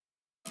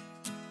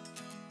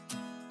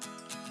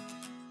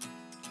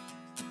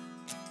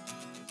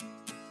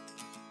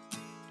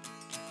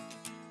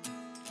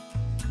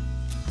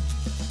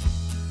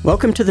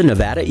Welcome to the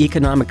Nevada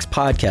Economics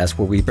Podcast,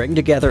 where we bring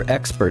together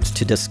experts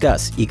to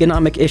discuss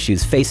economic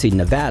issues facing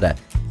Nevada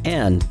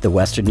and the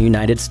Western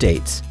United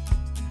States.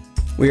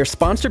 We are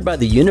sponsored by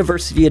the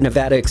University of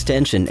Nevada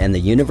Extension and the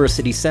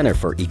University Center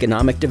for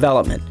Economic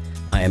Development.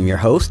 I am your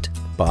host,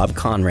 Bob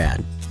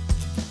Conrad.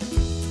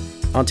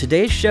 On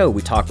today's show,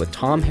 we talk with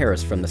Tom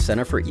Harrsis from the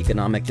Center for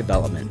Economic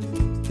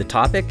Development. The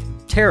topic,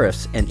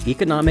 tariffs and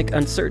economic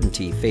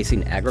uncertainty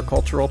facing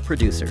agricultural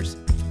producers.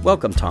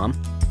 Welcome, Tom.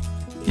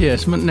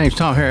 Yes, my name's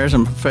Tom Harrsis.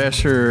 I'm a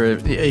professor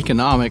of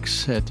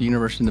economics at the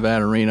University of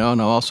Nevada, Reno,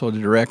 and I'm also the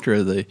director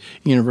of the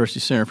University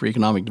Center for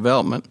Economic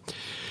Development.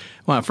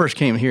 When I first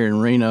came here in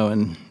Reno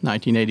in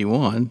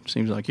 1981,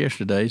 seems like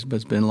yesterday, but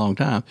it's been a long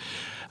time,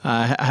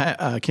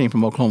 I came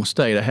from Oklahoma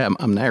State. I'm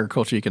an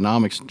agriculture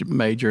economics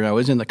major. I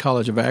was in the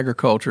College of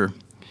Agriculture,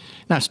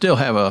 and I still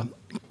have a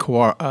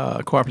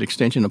cooperative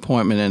extension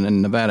appointment in the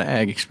Nevada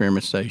Ag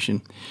Experiment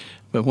Station.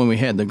 But when we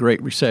had the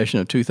Great Recession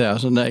of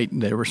 2008,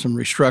 there was some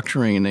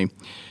restructuring, and they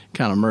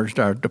kind of merged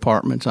our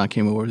departments. I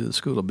came over to the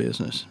School of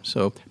Business.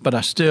 But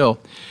I still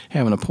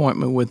have an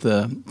appointment with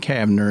the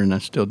Kavner, and I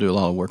still do a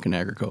lot of work in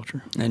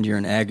agriculture. And you're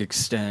an ag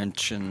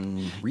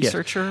extension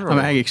researcher? Yeah, I'm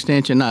an ag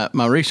extension.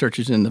 My research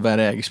is in the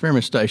Nevada Ag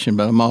Experiment Station,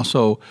 but I'm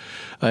also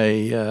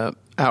a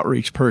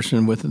outreach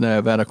person with the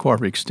Nevada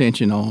Cooperative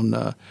Extension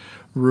on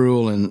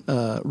rural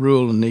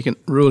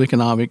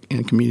economic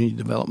and community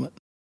development.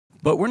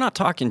 But we're not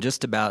talking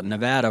just about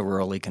Nevada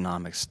rural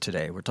economics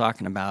today. We're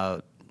talking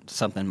about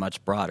something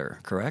much broader,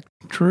 correct?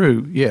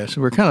 True, yes.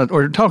 We're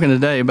talking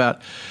today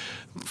about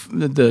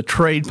the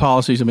trade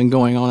policies that have been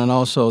going on and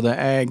also the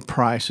ag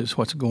prices,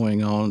 what's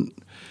going on.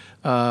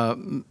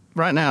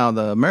 Right now,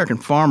 the American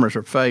farmers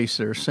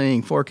they're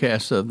seeing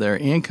forecasts of their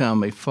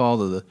income may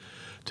fall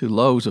to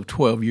lows of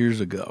 12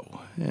 years ago.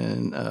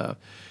 And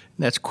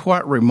that's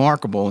quite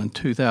remarkable in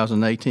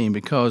 2018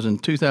 because in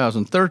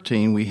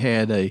 2013 we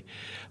had a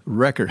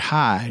record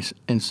highs,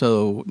 and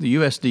so the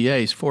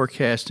USDA is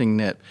forecasting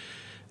that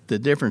the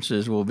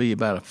differences will be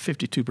about a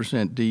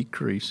 52%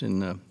 decrease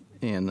in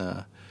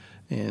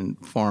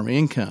farm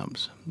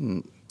incomes.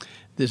 And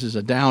this is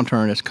a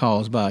downturn that's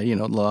caused by a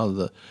lot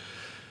of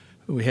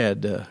we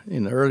had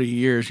in the early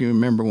years. You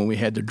remember when we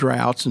had the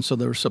droughts, and so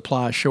there were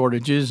supply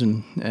shortages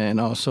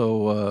and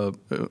also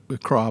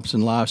crops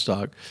and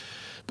livestock.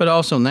 But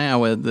also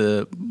now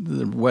the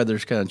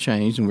weather's kind of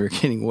changed, and we're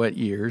getting wet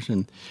years,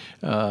 and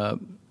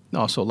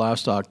also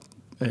livestock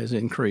has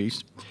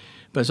increased.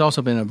 But it's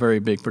also been a very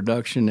big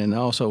production, and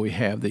also we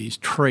have these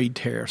trade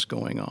tariffs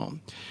going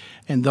on.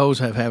 And those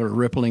have had a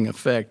rippling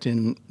effect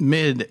in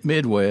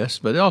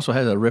Midwest, but it also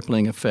has a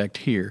rippling effect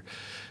here.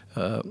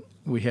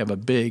 We have a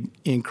big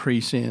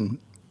increase in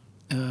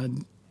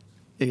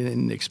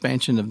the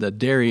expansion of the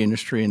dairy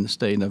industry in the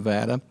state of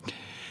Nevada.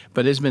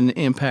 But it's been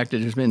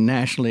impacted. There's been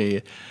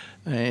nationally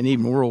and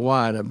even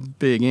worldwide a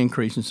big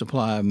increase in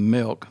supply of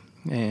milk,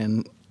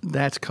 and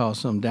that's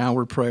caused some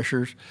downward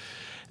pressures.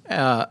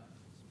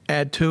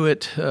 Add to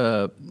it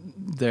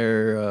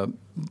their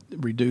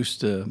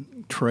reduced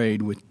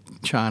trade with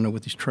China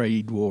with these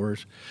trade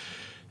wars,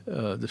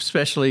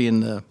 especially in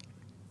the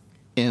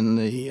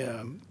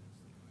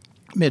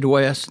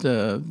Midwest.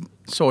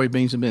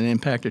 Soybeans have been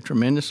impacted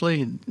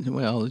tremendously.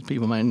 Well,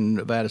 people in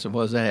Nevada said,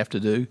 what does that have to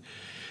do?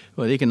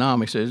 Well,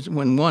 economics is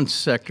when one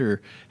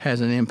sector has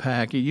an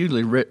impact, it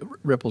usually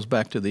ripples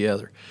back to the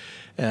other.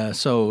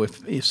 So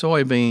if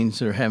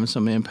soybeans are having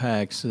some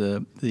impacts,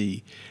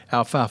 the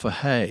alfalfa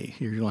hay,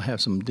 you're going to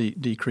have some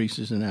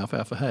decreases in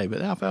alfalfa hay.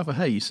 But alfalfa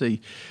hay, you see,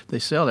 they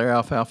sell their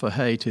alfalfa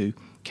hay to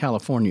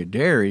California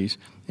dairies,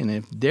 and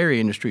if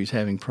dairy industry is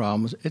having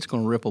problems, it's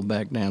going to ripple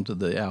back down to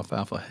the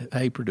alfalfa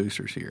hay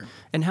producers here.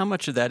 And how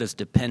much of that is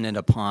dependent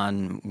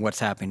upon what's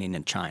happening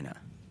in China?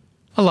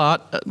 A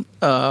lot.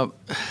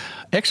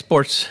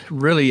 Exports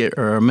really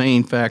are a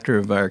main factor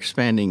of our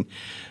expanding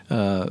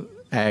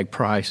ag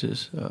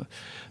prices.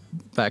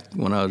 Back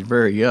when I was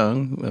very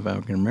young, if I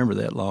can remember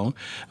that long,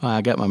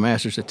 I got my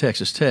master's at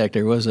Texas Tech.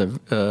 There was a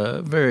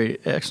very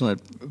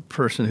excellent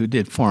person who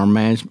did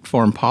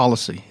foreign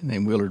policy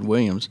named Willard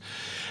Williams.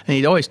 And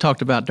he'd always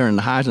talked about during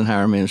the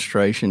Eisenhower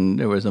administration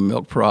there was a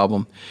milk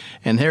problem,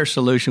 and their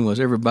solution was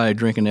everybody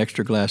drink an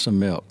extra glass of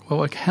milk. Well,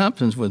 what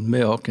happens with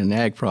milk and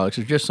ag products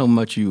is just so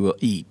much you will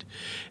eat.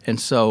 And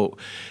so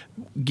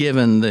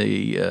given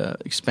the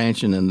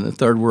expansion in the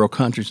third world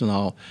countries and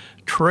all,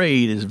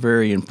 trade is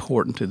very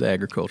important to the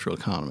agricultural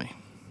economy.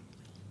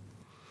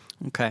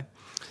 Okay.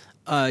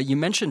 You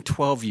mentioned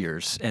 12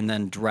 years and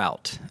then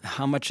drought.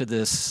 How much of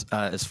this,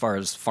 as far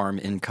as farm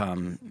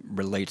income,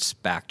 relates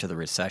back to the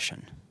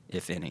recession,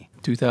 if any?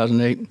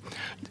 2008.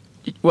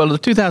 Well, the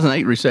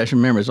 2008 recession,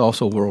 remember, is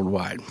also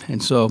worldwide,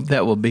 and so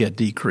that will be a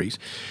decrease.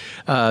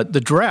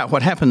 The drought,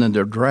 what happened in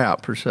the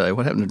drought, per se,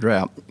 what happened in the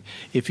drought,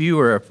 if you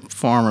were a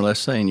farmer, let's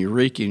say in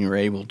Eureka, and you were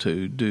able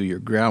to do your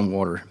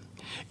groundwater,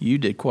 you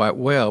did quite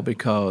well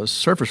because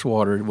surface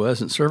water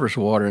wasn't surface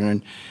water.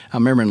 And I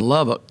remember in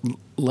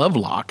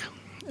Lovelock,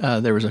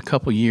 There was a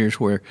couple years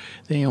where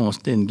they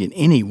almost didn't get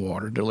any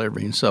water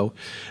delivery, and so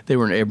they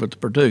weren't able to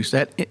produce.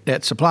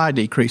 That supply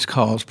decrease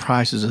caused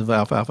prices of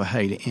alfalfa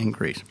hay to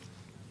increase.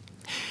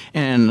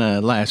 And the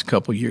last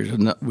couple of years,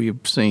 we've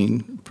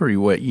seen pretty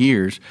wet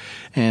years,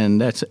 and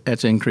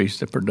that's increased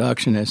the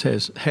production.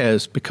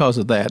 Has because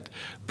of that,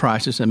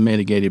 prices have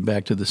mitigated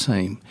back to the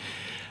same.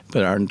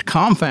 But our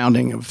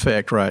confounding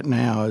effect right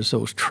now is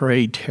those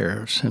trade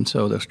tariffs, and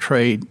so those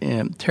trade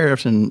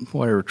tariffs and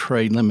whatever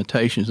trade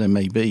limitations there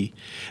may be,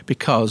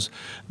 because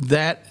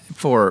that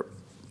for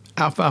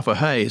alfalfa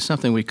hay is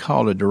something we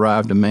call a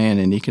derived demand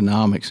in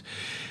economics.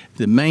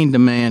 The main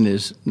demand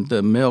is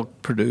the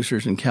milk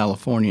producers in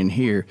California and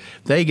here.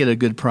 They get a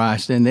good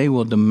price, then they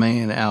will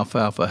demand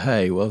alfalfa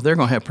hay. Well, if they're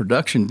going to have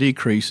production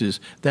decreases,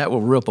 that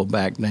will ripple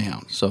back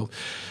down. So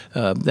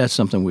that's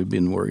something we've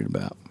been worried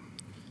about.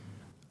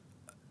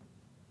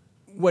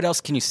 What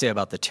else can you say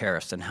about the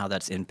tariffs and how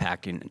that's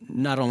impacting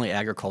not only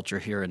agriculture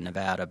here in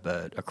Nevada,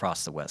 but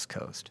across the West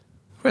Coast?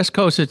 West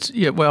Coast,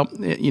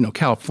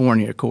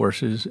 California, of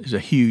course, is a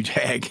huge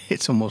ag.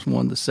 It's almost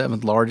one of the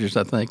seventh largest,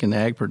 I think, in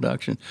ag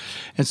production.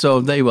 And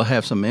so they will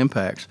have some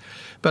impacts.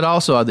 But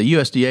also the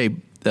USDA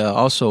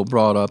also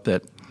brought up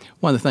that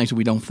one of the things that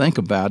we don't think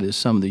about is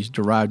some of these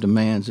derived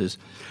demands is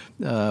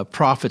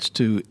profits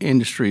to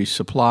industry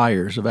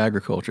suppliers of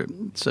agriculture,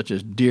 such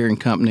as Deere and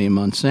Company and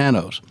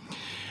Monsanto's.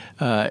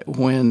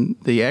 When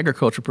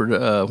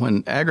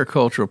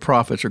agricultural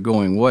profits are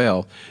going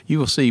well, you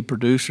will see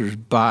producers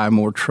buy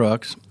more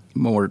trucks,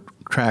 more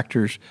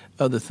tractors,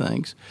 other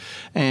things.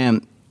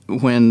 And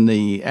when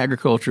the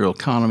agricultural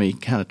economy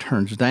kind of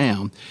turns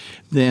down,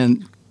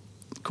 then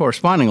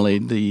correspondingly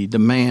the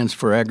demands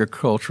for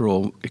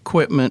agricultural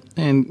equipment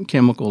and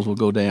chemicals will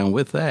go down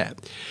with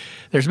that.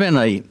 There's been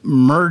a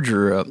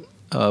merger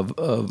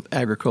of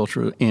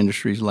agricultural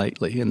industries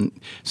lately, and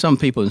some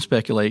people are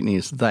speculating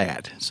it's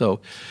that. So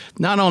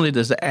not only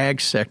does the ag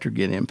sector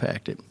get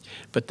impacted,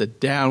 but the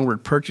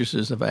downward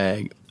purchases of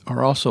ag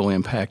are also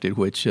impacted,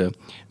 which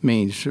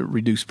means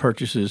reduced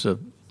purchases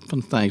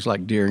from things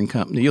like Deere and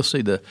Company. You'll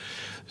see the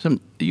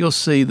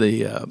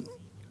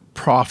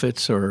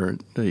profits or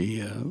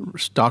the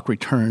stock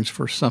returns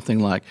for something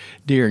like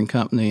Deere and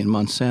Company and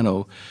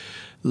Monsanto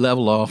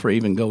level off or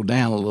even go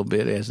down a little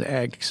bit as the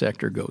ag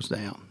sector goes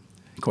down.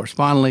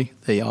 Correspondingly,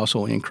 they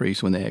also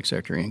increase when the ag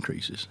sector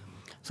increases.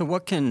 So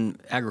what can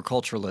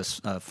agriculturalists,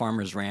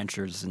 farmers,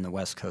 ranchers in the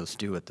West Coast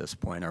do at this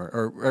point?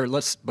 Or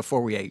let's,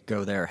 before we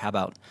go there, how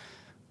about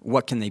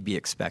what can they be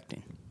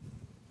expecting?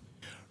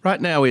 Right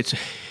now, it's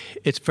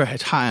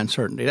high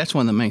uncertainty. That's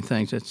one of the main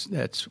things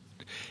that's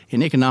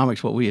in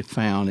economics. What we have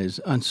found is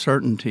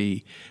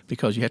uncertainty,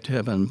 because you have to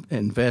have a lot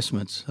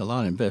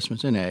of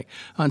investments in ag.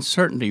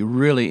 Uncertainty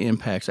really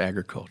impacts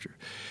agriculture.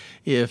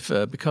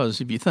 Because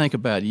if you think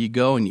about it, you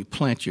go and you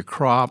plant your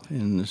crop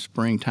in the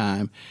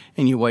springtime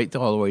and you wait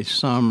all the way to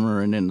summer,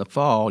 and in the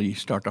fall you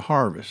start to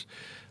harvest.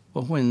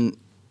 Well,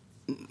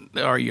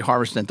 are you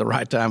harvesting at the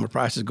right time when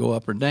prices go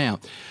up or down?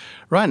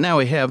 Right now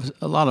we have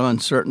a lot of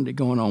uncertainty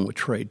going on with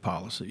trade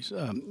policies.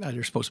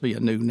 There's supposed to be a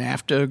new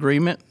NAFTA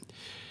agreement.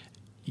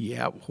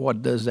 Yeah,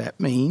 what does that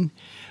mean?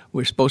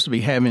 We're supposed to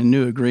be having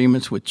new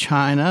agreements with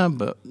China,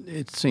 but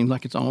it seems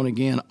like it's on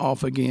again,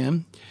 off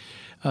again.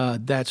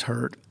 That's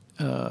hurt.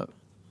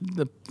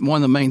 One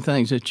of the main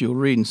things that you'll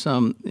read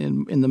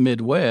in the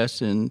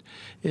Midwest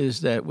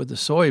is that with the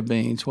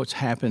soybeans, what's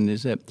happened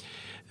is that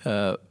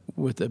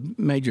with a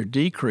major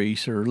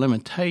decrease or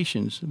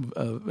limitations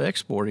of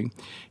exporting,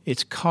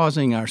 it's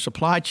causing our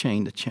supply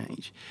chain to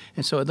change.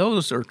 And so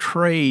those are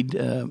trade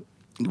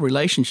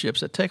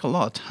relationships that take a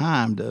lot of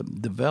time to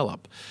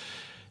develop.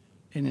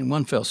 And in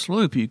one fell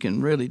swoop, you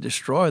can really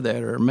destroy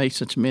that or make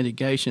such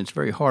mitigation. It's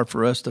very hard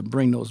for us to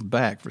bring those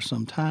back for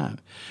some time.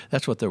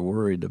 That's what they're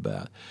worried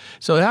about.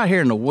 So out here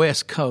in the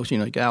West Coast,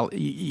 you got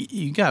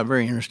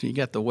very interesting. You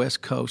got the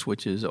West Coast,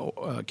 which is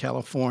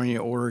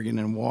California, Oregon,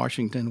 and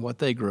Washington. What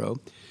they grow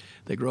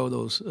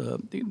those.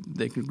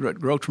 They can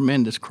grow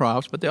tremendous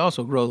crops, but they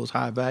also grow those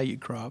high-value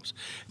crops.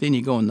 Then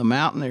you go in the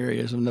mountain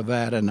areas of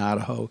Nevada and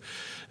Idaho,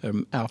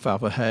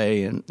 alfalfa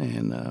hay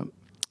and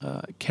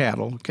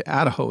cattle.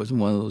 Idaho is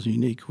one of those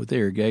unique with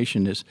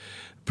irrigation. It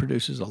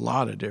produces a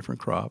lot of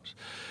different crops.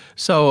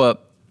 So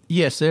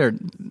yes, all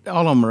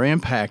of them are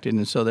impacted,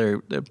 and so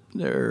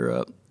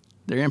they're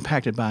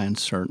impacted by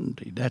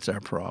uncertainty. That's our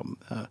problem.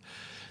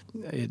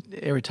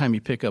 Every time you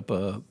pick up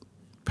a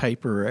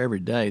paper every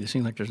day, it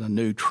seems like there's a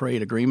new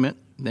trade agreement.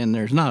 Then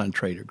there's not a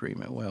trade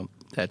agreement. Well,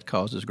 that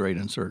causes great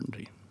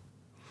uncertainty.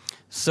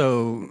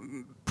 So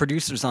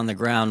producers on the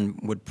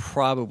ground would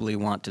probably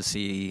want to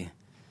see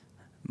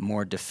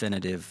more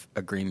definitive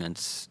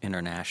agreements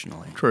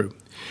internationally. True.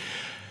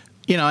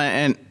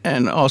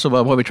 And also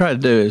what we try to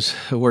do is,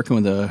 working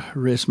with a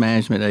risk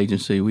management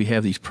agency, we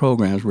have these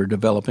programs we're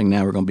developing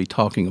now. We're going to be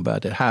talking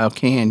about that. How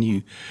can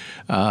you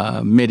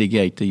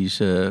mitigate these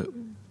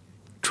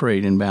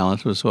trade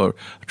imbalances or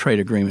trade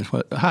agreements?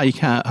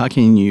 How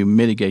can you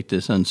mitigate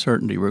this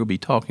uncertainty? We're going to be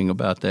talking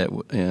about that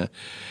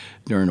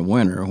during the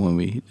winter when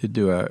we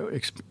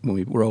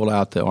roll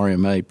out the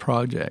RMA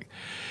project.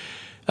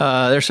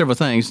 There's several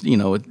things,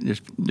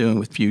 just doing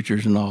with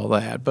futures and all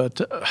that,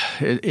 but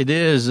it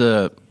is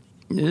one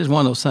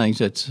of those things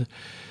that's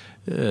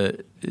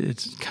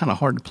it's kind of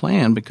hard to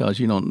plan because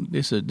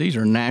these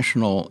are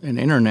national and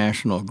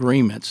international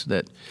agreements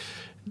that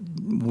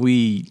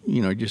we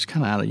just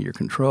kind of out of your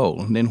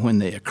control. And then when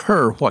they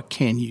occur, what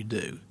can you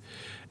do?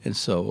 And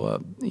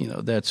so,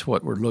 that's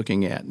what we're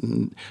looking at.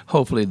 And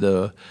hopefully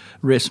the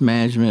risk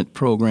management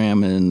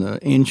program and the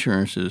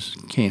insurances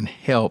can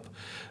help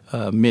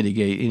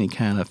mitigate any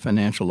kind of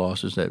financial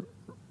losses that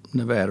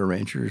Nevada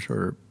ranchers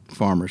or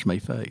farmers may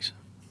face.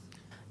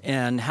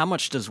 And how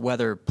much does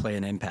weather play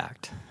an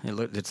impact?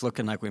 It's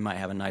looking like we might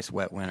have a nice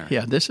wet winter.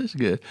 Yeah, this is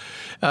good.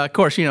 Of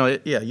course,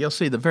 you'll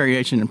see the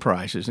variation in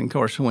prices. And, of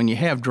course, when you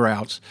have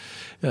droughts,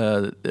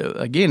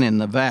 again, in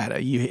Nevada,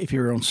 if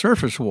you're on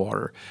surface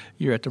water,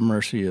 you're at the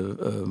mercy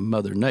of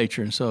Mother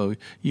Nature. And so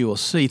you will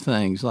see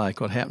things like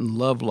what happened in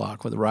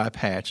Lovelock with the rye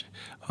patch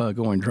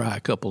going dry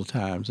a couple of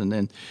times. And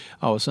then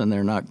all of a sudden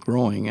they're not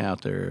growing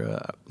out there.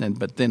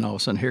 But then all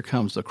of a sudden here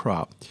comes the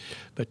crop.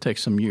 But it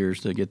takes some years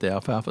to get the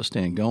alfalfa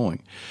stand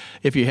going.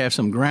 If you have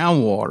some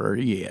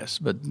groundwater, yes,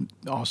 but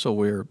also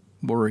we're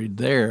worried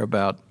there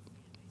about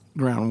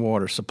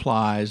groundwater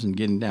supplies and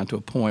getting down to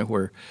a point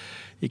where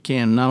it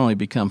can not only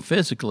become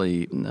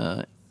physically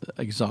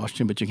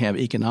exhaustion, but you can have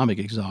economic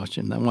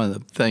exhaustion. Now, one of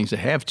the things that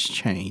have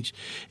changed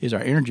is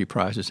our energy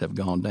prices have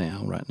gone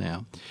down right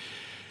now.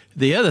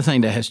 The other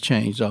thing that has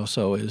changed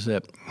also is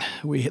that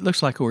it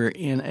looks like we're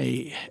in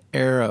a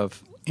era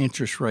of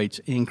interest rates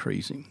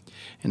increasing,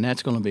 and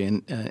that's going to be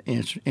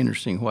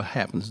interesting what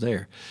happens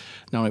there.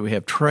 Not only we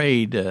have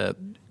trade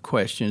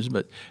questions,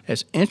 but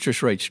as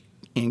interest rates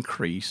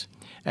increase,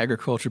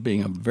 agriculture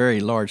being a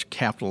very large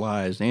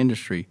capitalized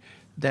industry,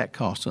 that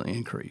cost will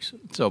increase.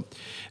 So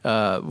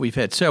we've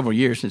had several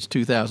years since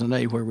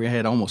 2008 where we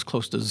had almost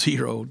close to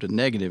zero to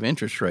negative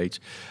interest rates.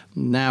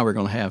 Now we're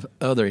going to have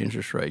other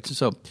interest rates. And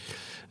so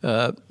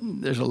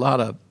there's a lot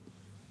of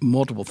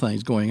multiple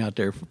things going out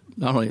there.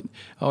 Not only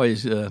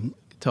always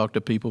talk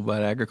to people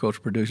about agriculture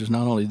producers,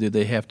 not only do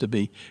they have to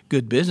be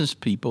good business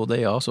people,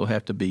 they also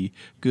have to be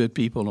good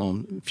people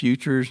on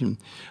futures and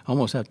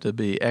almost have to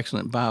be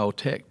excellent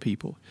biotech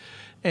people.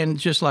 And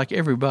just like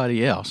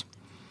everybody else,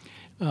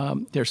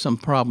 there's some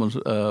problems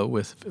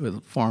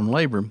with farm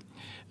labor.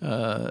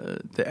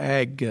 The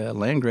ag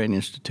land grant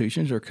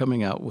institutions are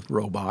coming out with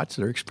robots.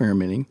 They're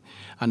experimenting.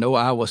 I know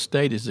Iowa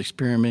State is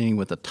experimenting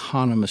with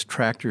autonomous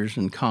tractors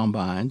and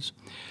combines.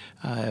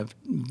 I've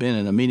been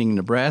in a meeting in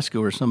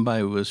Nebraska where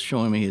somebody was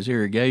showing me his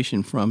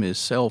irrigation from his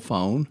cell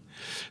phone.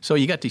 So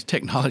you got these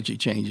technology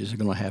changes that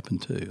are going to happen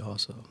too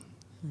also.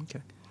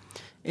 Okay.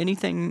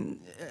 Anything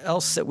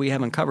else that we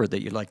haven't covered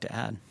that you'd like to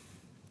add?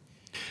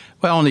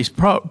 Well, on these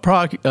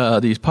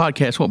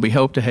podcasts, what we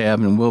hope to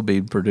have and will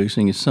be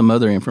producing is some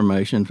other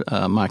information.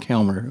 Mike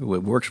Helmer, who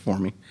works for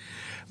me.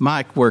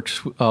 Mike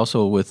works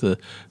also with the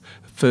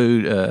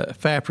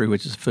FAPRI,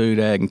 which is Food,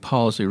 Ag, and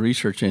Policy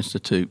Research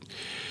Institute.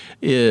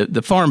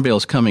 The Farm Bill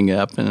is coming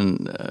up,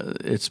 and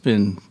it's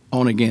been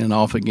on again and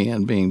off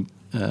again, being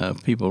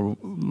people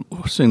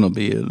soon will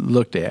be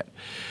looked at.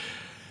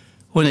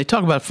 When they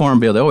talk about Farm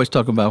Bill, they always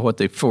talk about what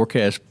they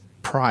forecast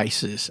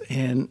prices,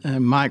 and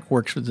Mike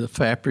works with the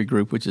FAPRI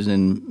group, which is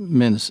in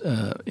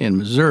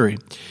Missouri.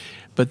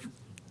 But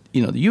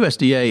the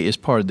USDA is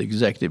part of the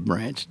executive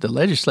branch. The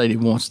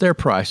legislative wants their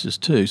prices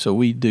too, so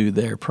we do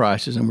their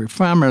prices, and we're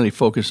primarily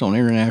focused on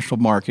international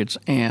markets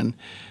and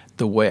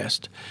the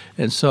West.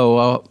 And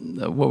so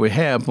what we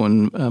have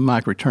when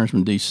Mike returns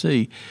from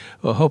D.C.,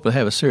 we'll hope to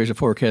have a series of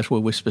forecasts where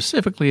we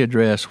specifically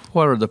address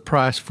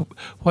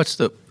what's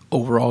the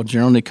overall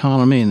general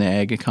economy and the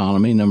ag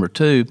economy. Number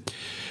two,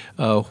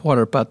 what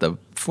about the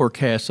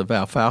forecasts of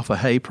alfalfa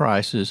hay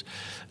prices,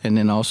 and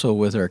then also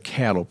with our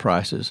cattle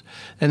prices.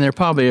 And there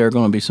probably are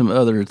going to be some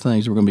other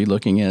things we're going to be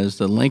looking at, as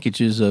the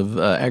linkages of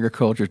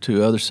agriculture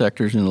to other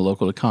sectors in the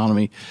local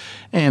economy.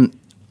 And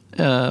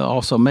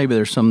also maybe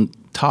there's some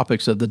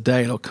topics of the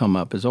day that'll come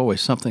up. There's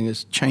always something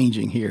that's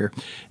changing here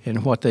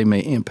and what they may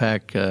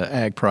impact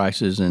ag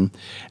prices and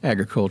the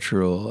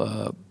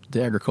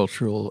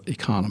agricultural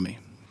economy.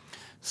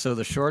 So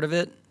the short of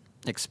it,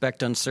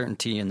 expect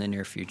uncertainty in the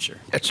near future.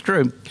 That's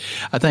true.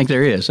 I think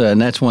there is,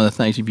 and that's one of the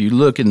things. If you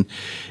look in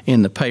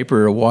the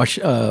paper,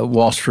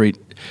 Wall Street,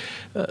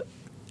 I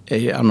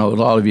know a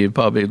lot of you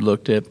probably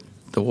looked at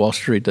the Wall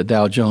Street, the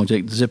Dow Jones.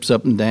 It zips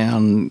up and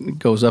down,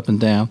 goes up and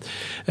down,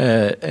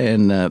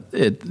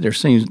 there's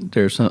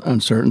some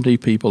uncertainty.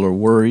 People are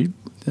worried.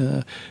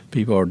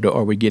 People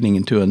are we getting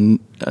into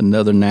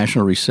another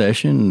national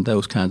recession and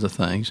those kinds of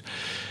things.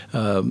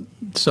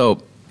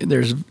 So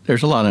there's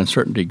a lot of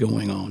uncertainty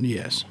going on.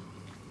 Yes.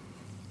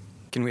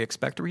 Can we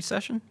expect a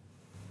recession?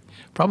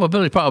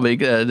 Probably. One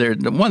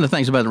of the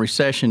things about the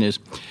recession is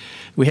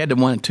we had the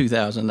one in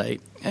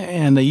 2008,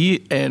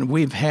 and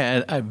we've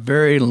had a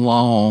very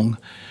long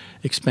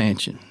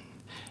expansion,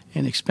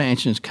 and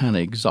expansions kind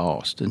of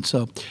exhaust, and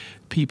so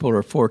people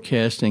are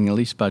forecasting at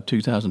least by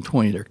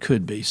 2020 there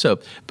could be. So,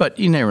 but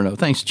you never know.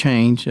 Things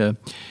change. The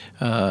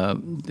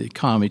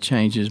economy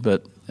changes,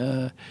 but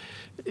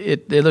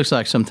It looks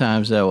like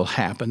sometimes that will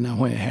happen. Now,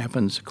 when it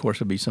happens, of course,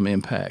 there'll be some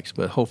impacts,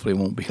 but hopefully it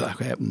won't be like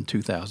what happened in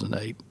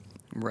 2008.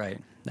 Right.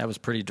 That was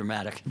pretty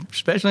dramatic.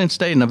 Especially in the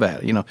state of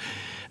Nevada. You know,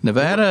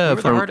 Nevada... We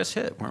were the hardest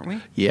hit, weren't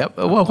we? Yep.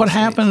 Well, what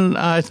happened,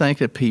 I think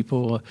that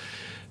people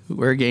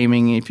were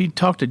gaming. If you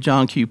talk to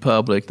John Q.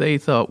 Public, they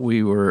thought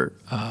we were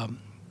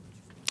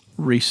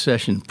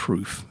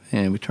recession-proof,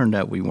 and it turned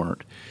out we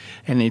weren't.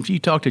 And if you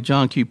talk to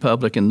John Q.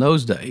 Public in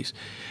those days,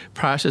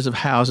 prices of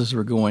houses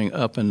were going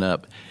up and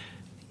up.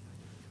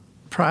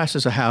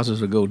 Prices of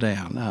houses would go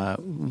down.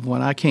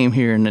 When I came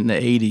here in the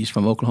 80s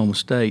from Oklahoma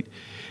State,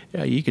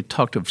 you could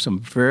talk to some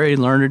very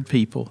learned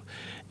people,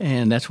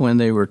 and that's when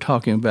they were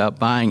talking about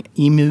buying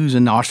emus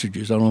and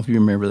ostriches. I don't know if you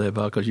remember that,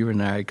 because you were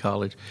in ag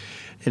college.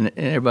 And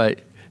everybody,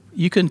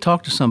 you couldn't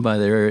talk to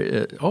somebody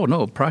there, oh,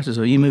 no, prices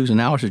of emus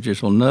and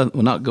ostriches will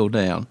not go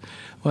down.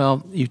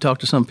 Well, you talk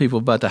to some people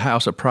about the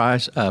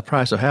price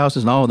of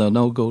houses, and all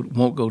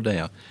won't go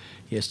down.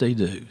 Yes, they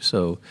do.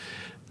 So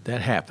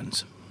that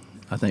happens.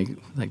 I think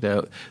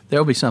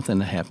there'll be something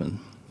to happen.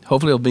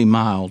 Hopefully it'll be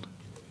mild.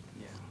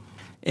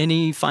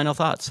 Any final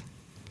thoughts?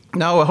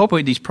 No,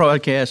 hopefully these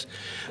podcasts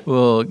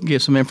will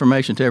give some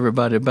information to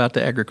everybody about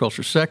the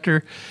agriculture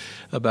sector,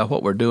 about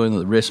what we're doing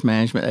with the risk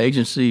management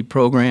agency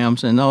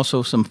programs, and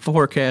also some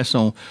forecasts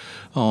on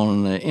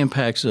the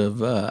impacts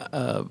of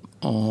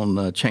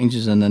on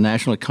changes in the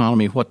national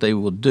economy, what they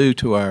will do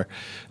to our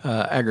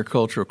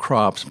agricultural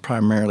crops,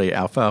 primarily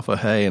alfalfa,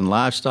 hay, and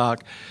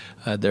livestock.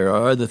 There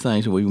are other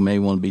things that we may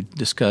want to be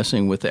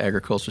discussing with the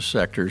agriculture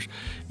sectors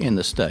in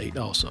the state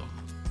also.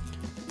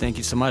 Thank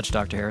you so much,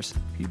 Dr. Harris.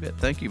 You bet.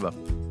 Thank you, Bob.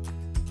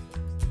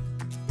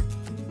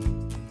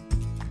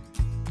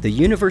 The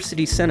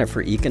University Center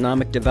for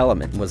Economic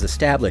Development was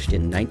established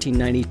in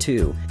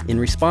 1992 in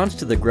response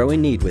to the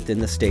growing need within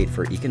the state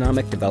for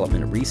economic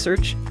development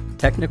research,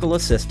 technical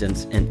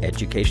assistance, and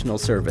educational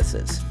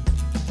services.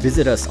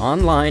 Visit us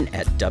online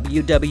at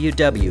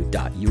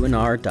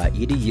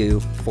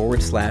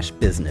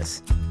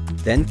www.unr.edu/business.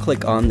 Then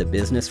click on the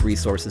Business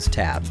Resources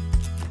tab.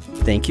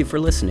 Thank you for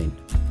listening.